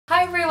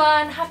Hi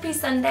everyone, happy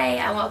Sunday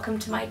and welcome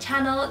to my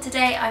channel.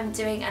 Today I'm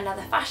doing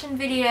another fashion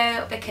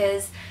video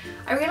because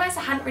I realised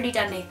I hadn't really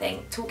done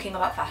anything talking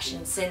about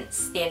fashion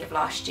since the end of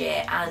last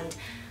year, and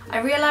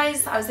I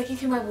realised I was looking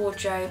through my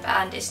wardrobe,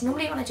 and it's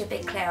normally when I do a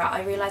big clear out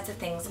I realise the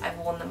things I've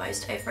worn the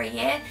most over a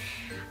year,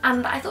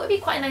 and I thought it would be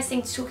quite a nice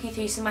thing to talk you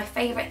through some of my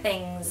favourite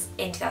things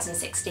in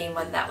 2016,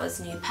 whether that was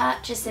new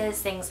purchases,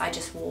 things I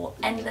just wore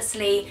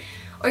endlessly,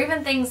 or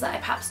even things that I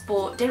perhaps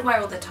bought, didn't wear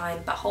all the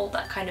time, but hold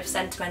that kind of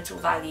sentimental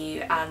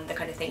value and the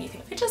kind of thing you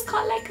think, I just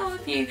can't let go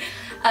of you.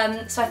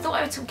 So I thought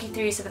I would talk you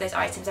through some of those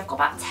items. I've got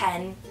about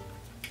 10,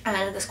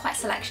 and there's quite a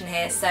selection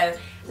here, so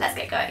let's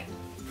get going.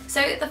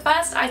 So the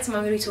first item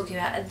I'm going to be talking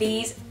about are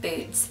these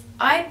boots.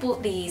 I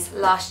bought these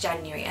last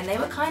January, and they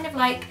were kind of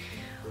like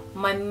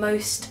my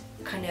most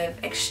kind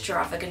of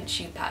extravagant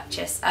shoe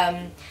purchase.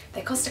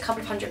 They cost a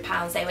couple of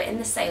 £100. They were in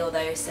the sale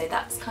though, so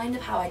that's kind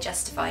of how I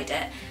justified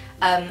it.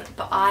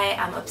 But I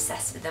am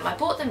obsessed with them. I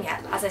bought them,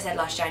 as I said,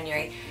 last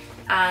January,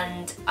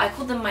 and I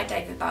called them my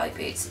David Bowie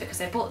boots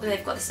because I bought them.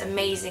 They've got this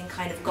amazing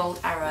kind of gold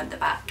arrow at the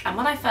back, and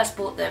when I first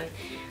bought them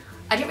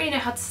I didn't really know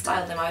how to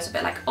style them. I was a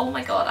bit like, oh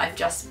my god, I've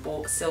just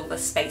bought silver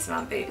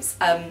spaceman boots,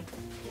 and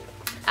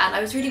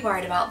I was really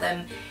worried about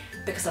them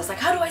because I was like,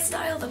 how do I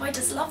style them? I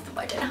just love them,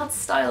 I don't know how to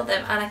style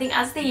them. And I think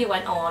as the year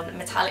went on,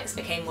 metallics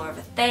became more of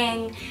a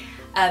thing.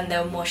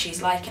 There were more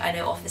shoes like it. I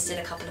know Office did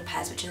a couple of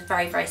pairs which is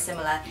very, very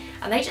similar,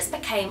 and they just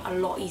became a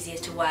lot easier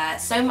to wear,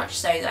 so much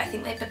so that I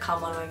think they've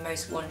become one of my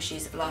most worn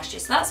shoes of last year,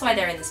 so that's why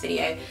they're in this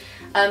video.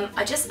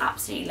 I just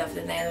absolutely love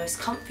them. They're the most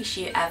comfy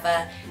shoe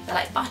ever. They're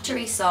like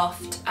buttery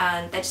soft,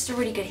 and they're just a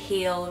really good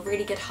heel,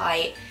 really good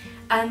height,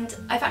 and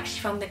I've actually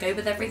found they go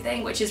with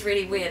everything, which is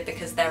really weird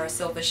because they're a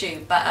silver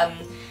shoe, but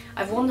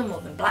I've worn them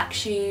more than black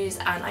shoes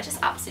and I just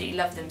absolutely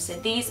love them, so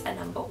these are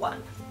number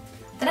one.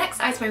 The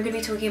next item I'm going to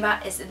be talking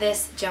about is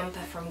this jumper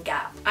from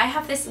Gap. I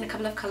have this in a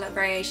couple of colour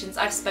variations.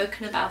 I've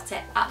spoken about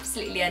it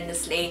absolutely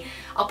endlessly.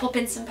 I'll pop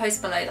in some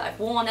posts below that I've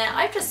worn it.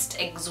 I've just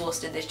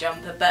exhausted this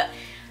jumper, but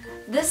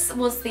this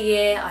was the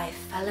year I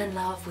fell in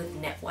love with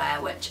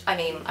knitwear, which, I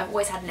mean, I've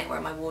always had knitwear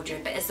in my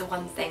wardrobe, but it's the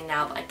one thing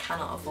now that I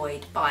cannot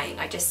avoid buying.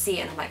 I just see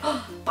it and I'm like,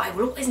 oh, but I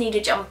will always need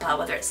a jumper,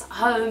 whether it's at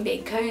home,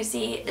 being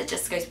cosy, it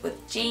just goes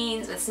with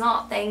jeans, with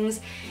smart things.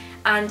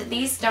 And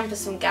these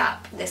jumpers from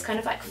Gap, this kind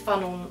of like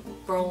funnel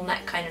roll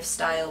neck kind of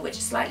style, which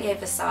is slightly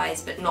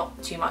oversized but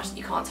not too much that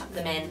you can't tuck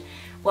them in,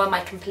 were my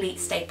complete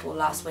staple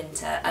last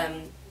winter.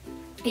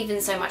 Even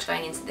so much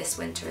going into this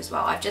winter as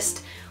well. I've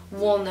just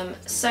worn them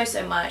so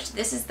much.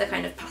 This is the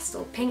kind of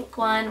pastel pink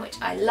one, which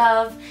I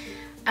love,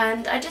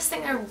 and I just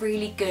think they're a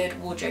really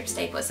good wardrobe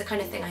staple. It's the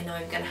kind of thing I know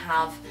I'm going to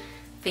have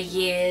for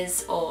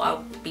years, or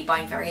I'll be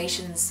buying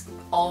variations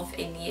of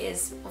in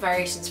years, or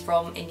variations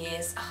from in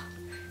years.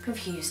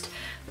 Confused.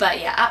 But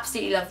yeah,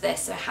 absolutely love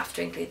this, so I have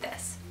to include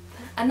this.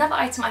 Another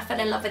item I fell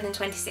in love with in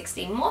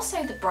 2016, more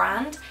so the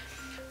brand,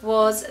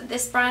 was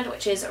this brand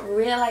which is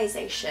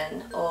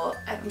Realization, or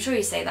I'm sure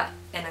you say that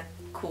in a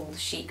cool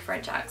chic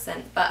French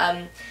accent,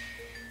 but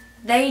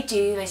they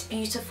do most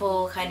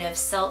beautiful kind of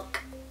silk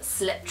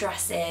slip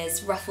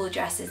dresses, ruffle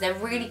dresses. They're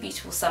really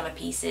beautiful summer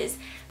pieces.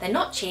 They're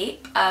not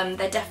cheap,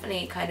 they're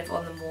definitely kind of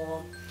on the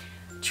more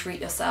treat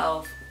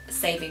yourself,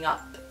 saving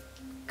up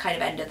kind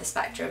of end of the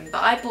spectrum,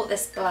 but I bought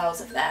this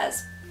blouse of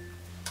theirs,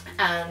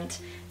 and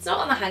it's not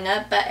on the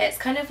hanger, but it's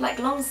kind of like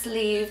long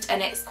sleeved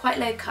and it's quite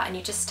low cut, and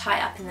you just tie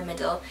it up in the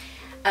middle,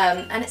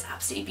 and it's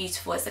absolutely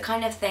beautiful. It's the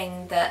kind of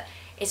thing that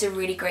is a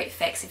really great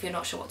fix if you're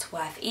not sure what to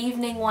wear for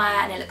evening wear,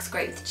 and it looks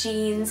great with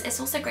jeans. It's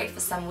also great for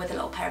summer with a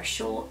little pair of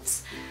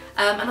shorts,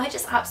 and I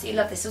just absolutely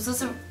love this. It was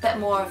also a bit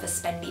more of a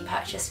spendy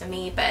purchase for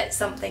me, but it's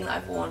something that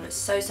I've worn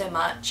so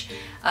much.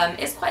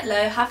 It's quite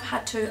low. Have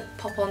had to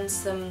pop on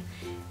some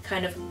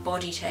kind of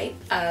body tape,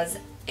 as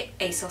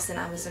ASOS and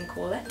Amazon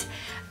call it,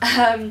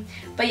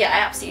 but yeah, I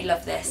absolutely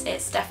love this.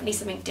 It's definitely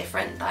something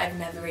different that I've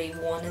never really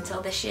worn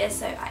until this year,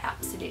 so I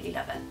absolutely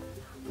love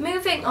it.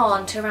 Moving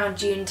on to around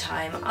June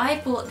time,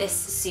 I bought this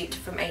suit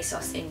from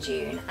ASOS in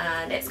June,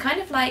 and it's kind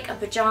of like a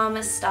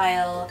pyjama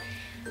style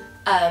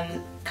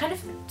kind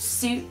of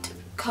suit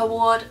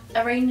cord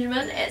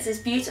arrangement. It's this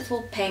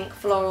beautiful pink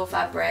floral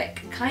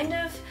fabric, kind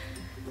of,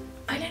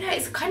 I don't know,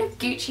 it's kind of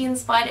Gucci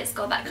inspired. It's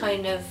got that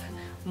kind of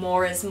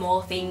more is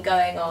more theme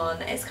going on.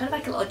 It's kind of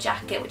like a little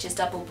jacket which is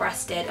double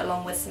breasted,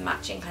 along with some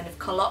matching kind of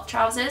culotte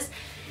trousers.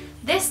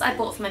 This I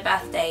bought for my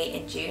birthday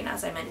in June,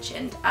 as I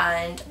mentioned,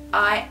 and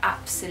I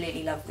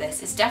absolutely love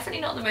this. It's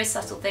definitely not the most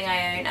subtle thing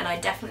I own, and I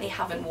definitely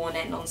haven't worn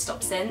it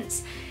non-stop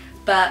since,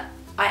 but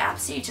I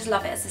absolutely just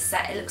love it as a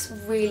set. It looks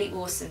really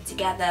awesome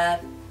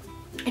together.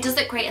 It does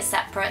look great as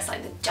separates,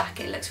 like the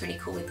jacket looks really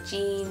cool with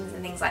jeans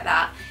and things like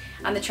that,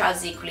 and the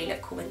trousers equally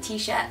look cool with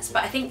t-shirts,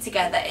 but I think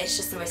together it's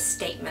just the most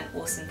statement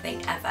awesome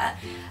thing ever.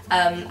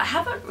 I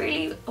haven't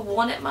really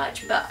worn it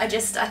much, but I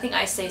think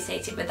I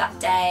associate it with that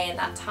day and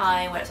that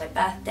time when it was my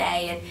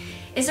birthday, and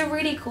it's a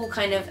really cool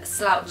kind of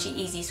slouchy,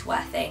 easy to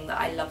wear thing that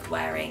I loved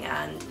wearing,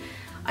 and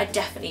I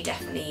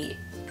definitely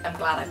am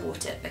glad I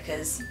bought it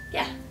because,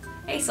 yeah,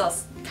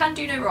 ASOS can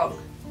do no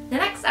wrong. The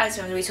next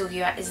item I'm going to be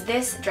talking about is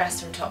this dress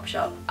from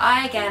Topshop.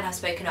 I again have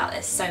spoken about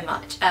this so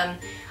much. I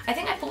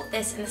think I bought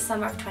this in the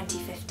summer of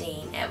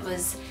 2015. It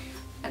was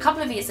a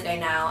couple of years ago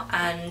now,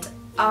 and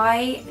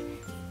I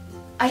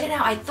don't know,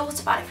 I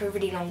thought about it for a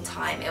really long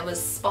time. It was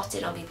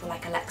spotted on people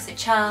like Alexa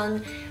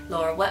Chung,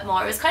 Laura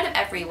Whitmore, it was kind of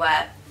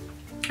everywhere.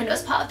 And it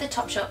was part of the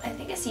Topshop, I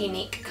think it's a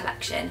unique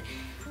collection,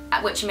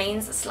 which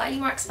means it's slightly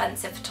more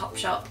expensive for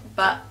Topshop,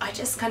 but I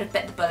just kind of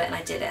bit the bullet and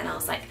I did it, and I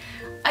was like,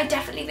 I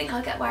definitely think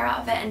I'll get wear out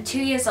of it, and 2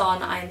 years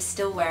on I'm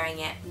still wearing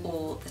it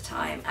all the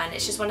time, and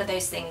it's just one of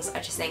those things I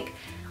just think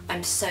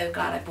I'm so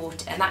glad I bought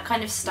it. And that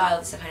kind of style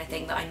is the kind of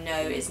thing that I know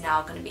is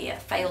now going to be a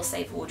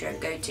fail-safe wardrobe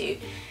go-to.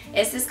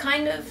 It's this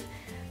kind of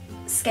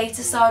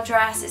skater style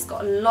dress. It's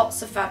got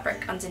lots of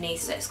fabric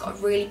underneath, so it's got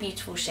a really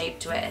beautiful shape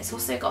to it. It's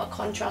also got a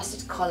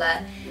contrasted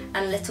collar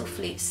and little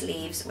flute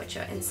sleeves which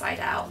are inside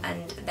out,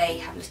 and they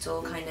have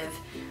little kind of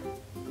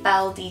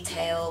bell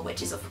detail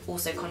which is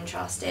also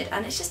contrasted,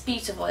 and it's just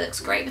beautiful. It looks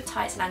great with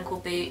tights and ankle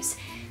boots,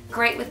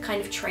 great with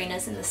kind of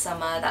trainers in the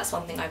summer. That's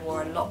one thing I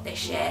wore a lot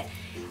this year,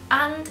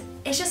 and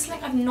it's just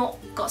like I've not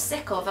got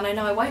sick of, and I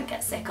know I won't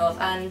get sick of,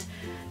 and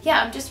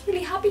yeah, I'm just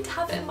really happy to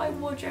have it in my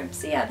wardrobe.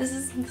 So yeah, this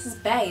is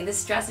bae,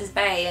 this dress is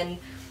bae, and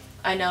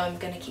I know I'm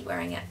gonna keep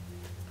wearing it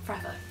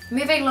forever.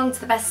 Moving along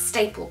to the best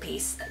staple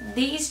piece.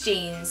 These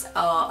jeans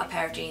are a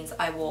pair of jeans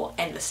I wore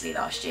endlessly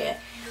last year,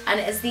 and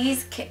it is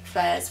these kick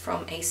flares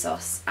from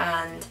ASOS,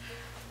 and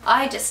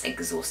I just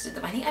exhausted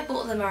them. I think I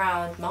bought them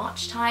around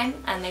March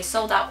time, and they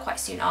sold out quite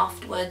soon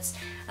afterwards,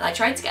 and I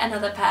tried to get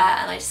another pair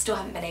and I still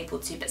haven't been able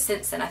to, but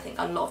since then I think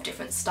a lot of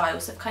different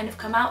styles have kind of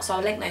come out, so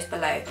I'll link those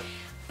below.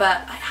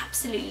 But I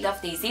absolutely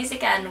love these. These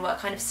again were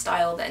kind of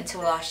style that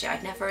until last year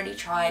I'd never really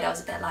tried. I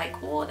was a bit like,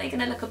 oh, are they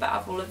gonna look a bit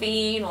Avril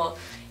Lavigne or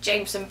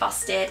Jameson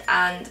busted?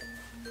 And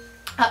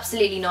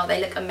absolutely not.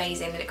 They look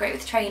amazing. They look great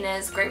with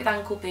trainers, great with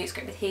ankle boots,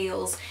 great with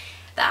heels.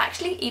 They're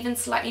actually even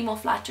slightly more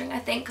flattering, I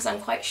think, because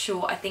I'm quite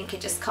short. I think it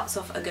just cuts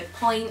off a good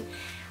point.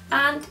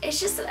 And it's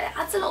just, it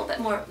adds a little bit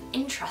more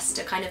interest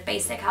to kind of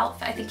basic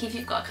outfit. I think if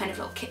you've got a kind of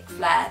little kick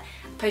flare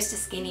opposed to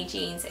skinny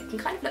jeans, it can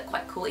kind of look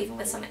quite cool even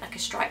with something like a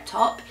striped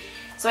top.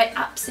 So I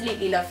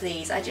absolutely love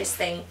these. I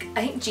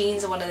think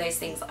jeans are one of those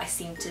things that I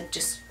seem to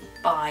just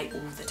buy all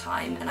the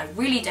time, and I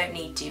really don't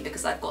need to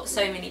because I've got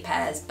so many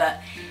pairs,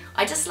 but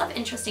I just love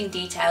interesting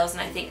details,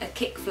 and I think a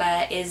kick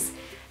flare is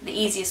the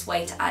easiest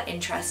way to add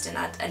interest and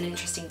add an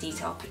interesting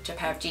detail to a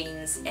pair of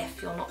jeans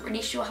if you're not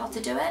really sure how to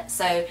do it.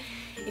 So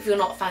if you're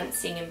not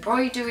fancying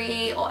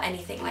embroidery or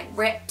anything like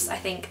rips, I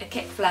think a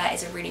kick flare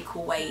is a really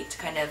cool way to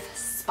kind of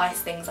spice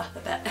things up a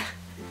bit.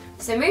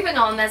 So moving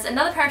on, there's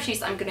another pair of shoes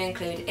that I'm going to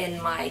include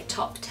in my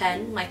top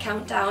 10, my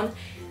countdown,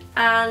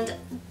 and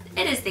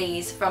it is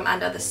these from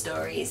And Other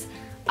Stories.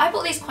 I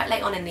bought these quite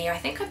late on in the year. I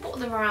think I bought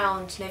them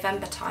around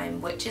November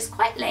time, which is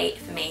quite late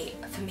for me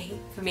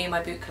and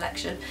my boot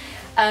collection.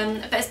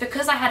 But it's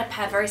because I had a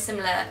pair very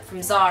similar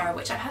from Zara,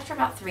 which I've had for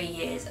about 3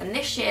 years, and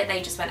this year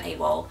they just went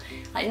AWOL.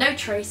 Like, no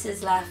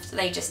traces left,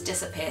 they just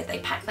disappeared. They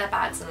packed their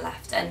bags and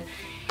left, and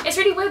it's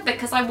really weird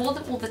because I wore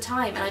them all the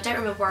time, and I don't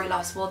remember where I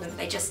last wore them, but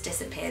they just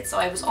disappeared. So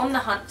I was on the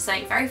hunt for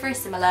something very, very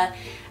similar,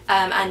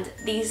 and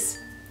these,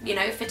 you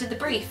know, fitted the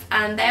brief.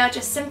 And they are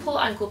just simple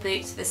ankle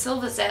boots with a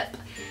silver zip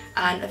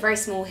and a very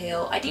small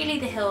heel. Ideally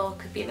the heel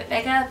could be a bit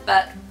bigger,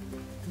 but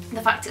the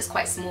fact it's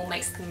quite small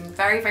makes them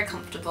very, very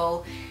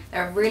comfortable.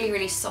 They're a really,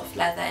 really soft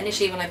leather.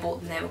 Initially when I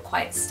bought them they were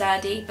quite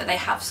sturdy, but they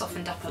have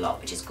softened up a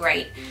lot, which is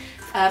great.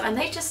 And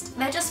they're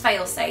just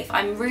fail safe.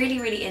 I'm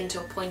really, really into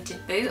a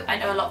pointed boot. I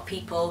know a lot of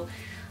people,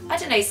 I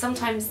don't know,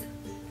 sometimes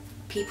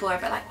people are a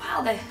bit like,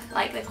 wow,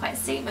 they're quite a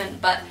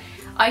statement, but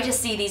I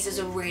just see these as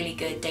a really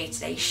good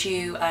day-to-day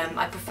shoe.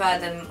 I prefer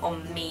them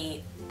on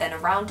me than a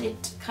rounded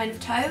kind of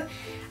toe,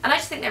 and I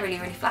just think they're really,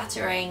 really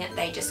flattering.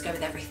 They just go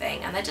with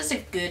everything, and they're just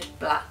a good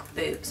black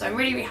boot. So I'm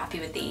really, really happy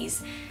with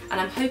these, and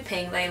I'm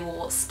hoping they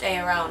will stay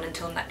around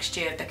until next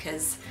year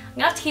because I'm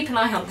gonna have to keep an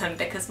eye on them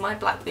because my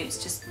black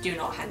boots just do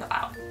not hang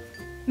about.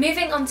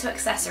 Moving on to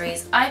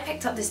accessories, I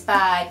picked up this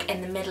bag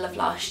in the middle of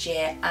last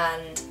year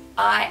and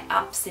I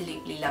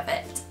absolutely love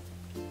it.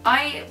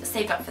 I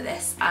saved up for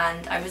this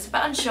and I was a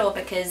bit unsure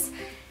because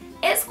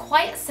it's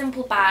quite a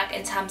simple bag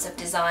in terms of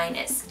design.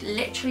 It's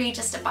literally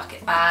just a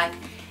bucket bag.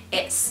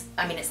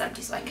 I mean it's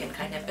empty so I can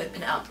kind of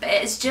open it up, but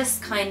it's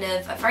just kind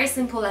of a very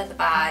simple leather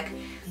bag.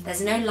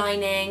 There's no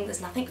lining,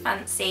 there's nothing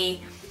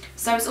fancy.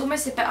 So I was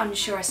almost a bit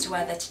unsure as to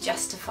whether to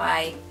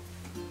justify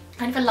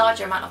kind of a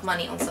larger amount of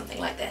money on something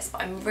like this,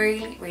 but I'm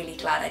really, really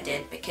glad I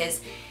did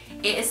because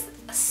it is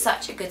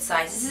such a good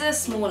size. This is a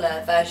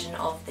smaller version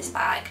of this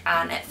bag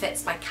and it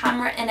fits my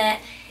camera in it.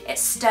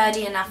 It's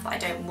sturdy enough that I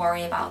don't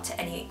worry about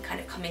any kind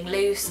of coming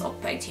loose or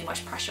putting too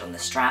much pressure on the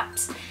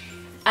straps.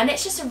 And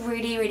it's just a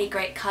really, really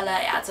great colour.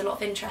 It adds a lot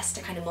of interest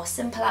to kind of more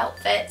simple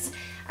outfits.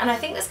 And I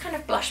think this kind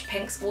of blush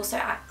pinks also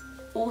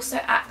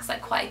acts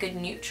like quite a good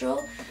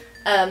neutral.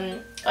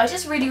 I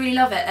just really, really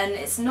love it, and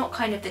it's not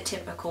kind of the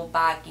typical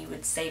bag you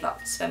would save up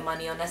to spend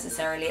money on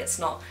necessarily. It's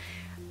not,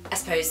 I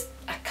suppose,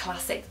 a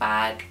classic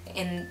bag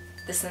in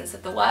the sense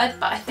of the word,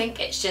 but I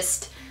think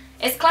it's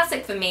It's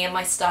classic for me and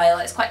my style.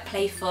 It's quite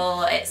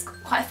playful, it's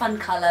quite a fun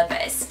colour,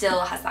 but it still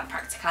has that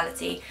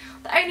practicality.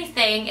 The only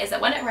thing is that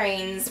when it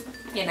rains,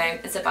 you know,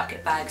 it's a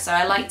bucket bag, so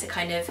I like to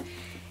kind of,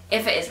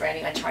 if it is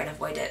raining, I try and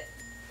avoid it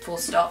full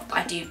stop.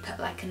 I do put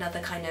like another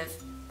kind of,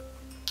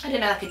 I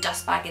don't know, like a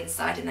dust bag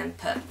inside and then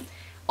put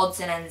odds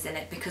and ends in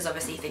it, because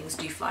obviously things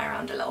do fly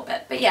around a little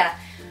bit. But yeah,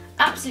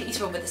 absolutely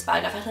thrilled with this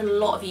bag. I've had a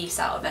lot of use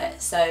out of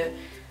it, so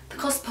the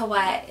cost per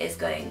wear is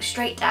going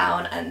straight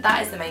down, and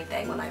that is the main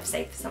thing when I've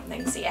saved for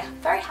something. So yeah,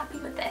 very happy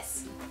with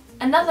this.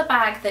 Another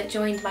bag that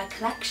joined my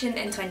collection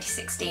in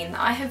 2016 that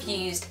I have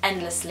used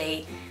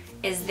endlessly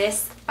is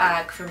this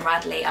bag from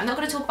Radley. I'm not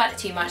going to talk about it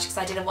too much because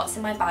I did a what's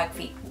in my bag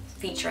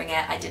featuring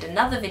it. I did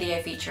another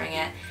video featuring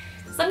it.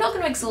 So I'm not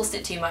going to exhaust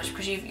it too much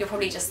because you're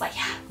probably just like,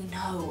 yeah, we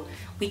know,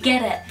 we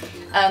get it.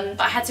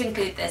 But I had to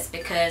include this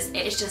because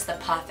it is just the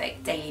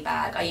perfect daily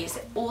bag. I use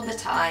it all the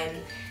time.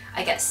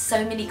 I get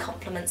so many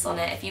compliments on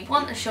it. If you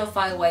want a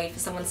surefire way for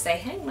someone to say,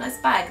 hey, nice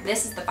bag,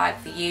 this is the bag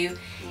for you.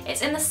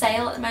 It's in the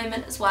sale at the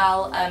moment as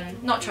well.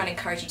 Not trying to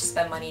encourage you to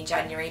spend money in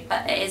January,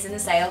 but it is in the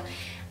sale.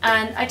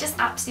 And I just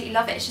absolutely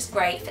love it. It's just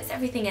great, fits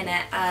everything in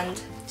it, and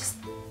just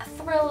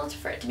thrilled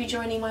for it to be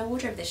joining my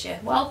wardrobe this year.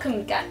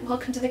 Welcome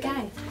to the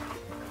gang.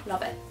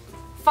 Love it.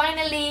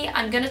 Finally,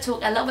 I'm going to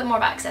talk a little bit more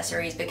about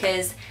accessories,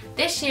 because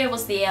this year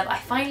was the year that I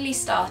finally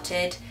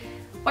started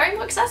wearing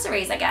more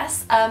accessories, I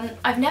guess.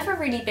 I've never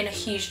really been a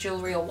huge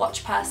jewellery or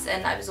watch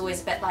person. I was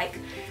always a bit like,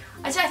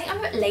 I think I'm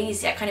a bit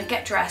lazy. I kind of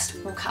get dressed,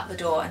 walk out the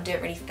door and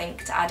don't really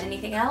think to add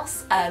anything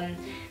else.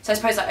 So I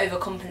suppose I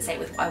overcompensate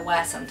with what I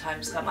wear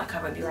sometimes, because I'm like,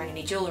 I won't be wearing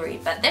any jewellery.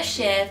 But this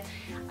year,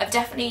 I've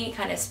definitely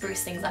kind of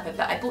spruced things up a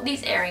bit. I bought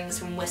these earrings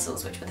from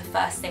Whistles, which were the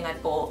first thing I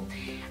bought.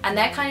 And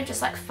they're kind of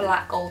just like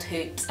flat gold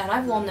hoops, and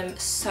I've worn them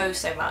so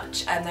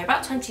much. They're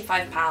about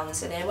 £25,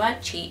 so they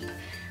weren't cheap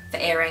for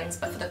earrings,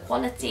 but for the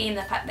quality and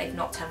the fact they've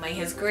not turned my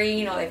ears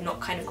green or they've not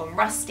kind of gone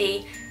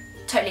rusty,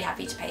 totally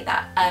happy to pay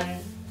that.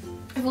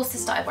 I've also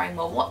started wearing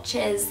more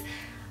watches,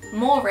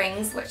 more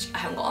rings, which I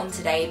haven't got on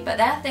today, but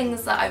they're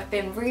things that I've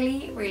been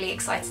really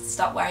excited to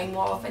start wearing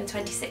more of in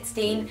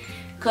 2016,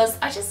 because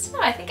I just,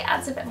 I think it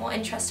adds a bit more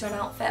interest to an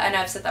outfit. I know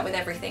I've said that with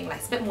everything, like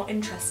it's a bit more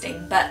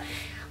interesting, but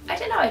I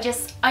don't know,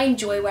 I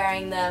enjoy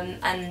wearing them,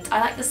 and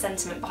I like the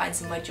sentiment behind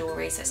some of my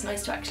jewellery, so it's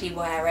nice to actually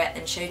wear it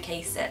and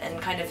showcase it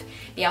and kind of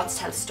be able to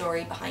tell a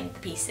story behind the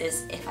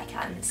pieces if I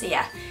can. So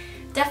yeah,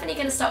 definitely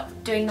going to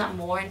start doing that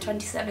more in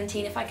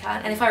 2017 if I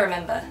can, and if I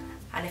remember,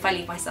 and if I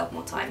leave myself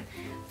more time.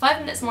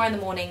 5 minutes more in the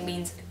morning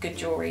means good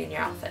jewellery in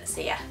your outfit,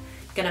 so yeah,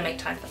 gonna make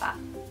time for that.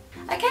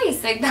 Okay,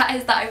 so that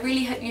is that. I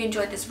really hope you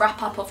enjoyed this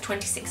wrap up of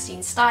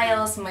 2016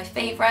 styles and my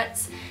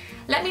favourites.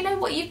 Let me know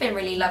what you've been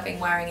really loving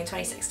wearing in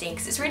 2016,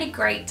 because it's really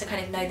great to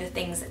kind of know the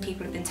things that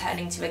people have been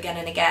turning to again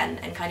and again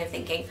and kind of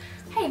thinking,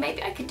 hey,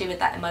 maybe I could do with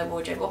that in my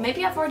wardrobe, or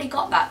maybe I've already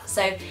got that.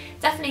 So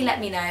definitely let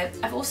me know.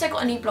 I've also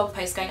got a new blog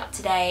post going up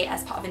today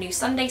as part of a new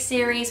Sunday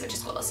series, which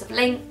has got lots of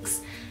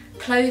links,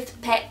 clothing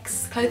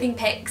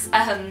pics,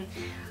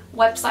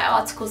 website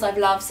articles I've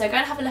loved, so go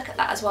and have a look at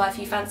that as well if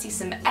you fancy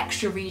some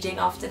extra reading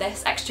after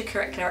this,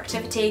 extracurricular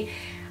activity.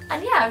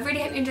 And yeah, I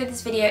really hope you enjoyed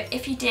this video.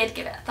 If you did,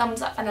 give it a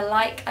thumbs up and a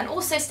like, and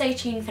also stay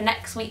tuned for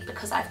next week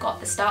because I've got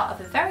the start of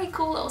a very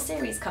cool little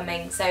series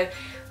coming, so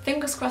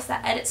fingers crossed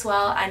that edits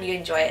well and you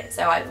enjoy it.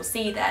 So I will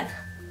see you then.